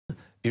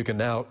You can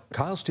now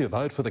cast your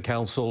vote for the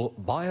council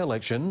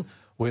by-election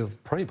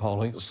with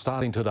pre-polling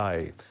starting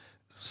today.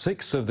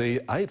 6 of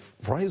the 8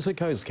 Fraser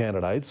Coast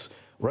candidates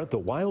were at the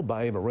Whale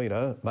Bay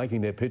Marina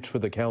making their pitch for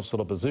the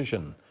councillor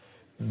position.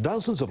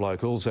 Dozens of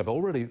locals have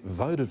already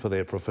voted for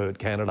their preferred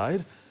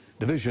candidate.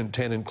 Division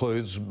 10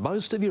 includes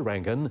most of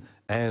Urangan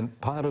and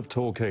part of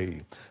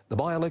Torquay. The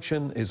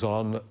by-election is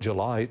on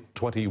July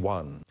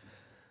 21.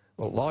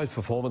 Well, live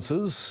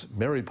performances,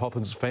 Mary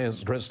Poppins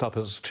fans dressed up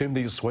as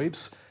chimney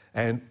sweeps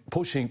and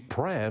pushing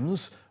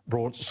prams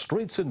brought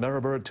streets in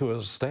Maryborough to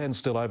a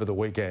standstill over the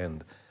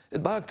weekend.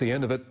 It marked the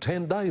end of a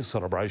 10-day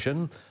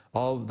celebration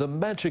of the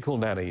magical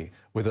nanny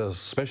with a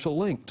special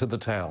link to the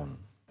town.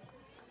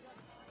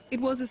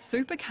 It was a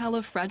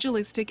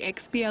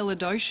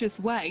supercalifragilisticexpialidocious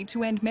way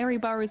to end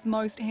Maryborough's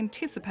most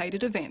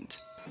anticipated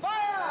event.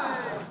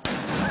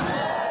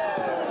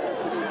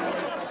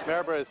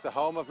 Maryborough is the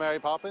home of Mary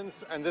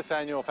Poppins, and this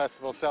annual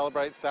festival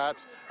celebrates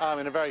that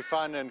in a very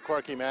fun and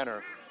quirky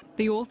manner.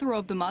 The author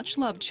of the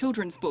much-loved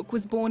children's book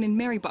was born in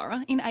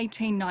Maryborough in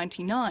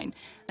 1899,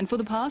 and for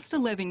the past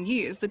 11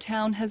 years the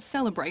town has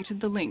celebrated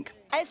the link.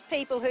 As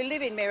people who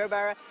live in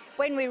Maryborough,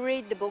 when we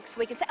read the books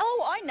we can say,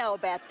 oh, I know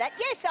about that,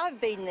 yes,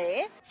 I've been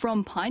there.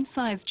 From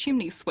pint-sized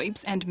chimney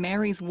sweeps and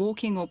Marys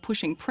walking or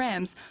pushing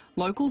prams,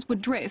 locals were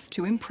dressed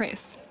to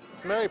impress.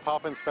 This Mary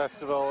Poppins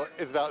Festival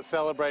is about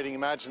celebrating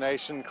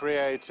imagination,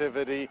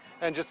 creativity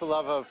and just a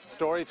love of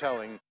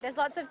storytelling. There's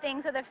lots of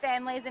things for the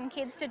families and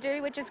kids to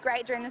do, which is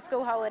great during the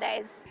school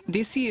holidays.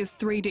 This year's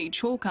 3D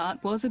chalk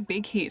art was a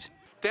big hit.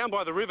 Down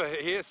by the river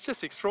here, it's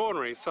just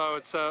extraordinary. So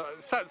it's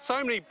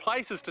so many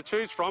places to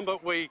choose from,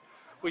 but we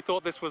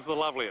thought this was the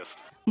loveliest.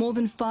 More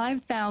than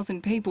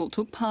 5,000 people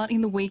took part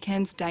in the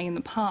weekend's Day in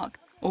the Park.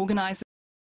 Organisers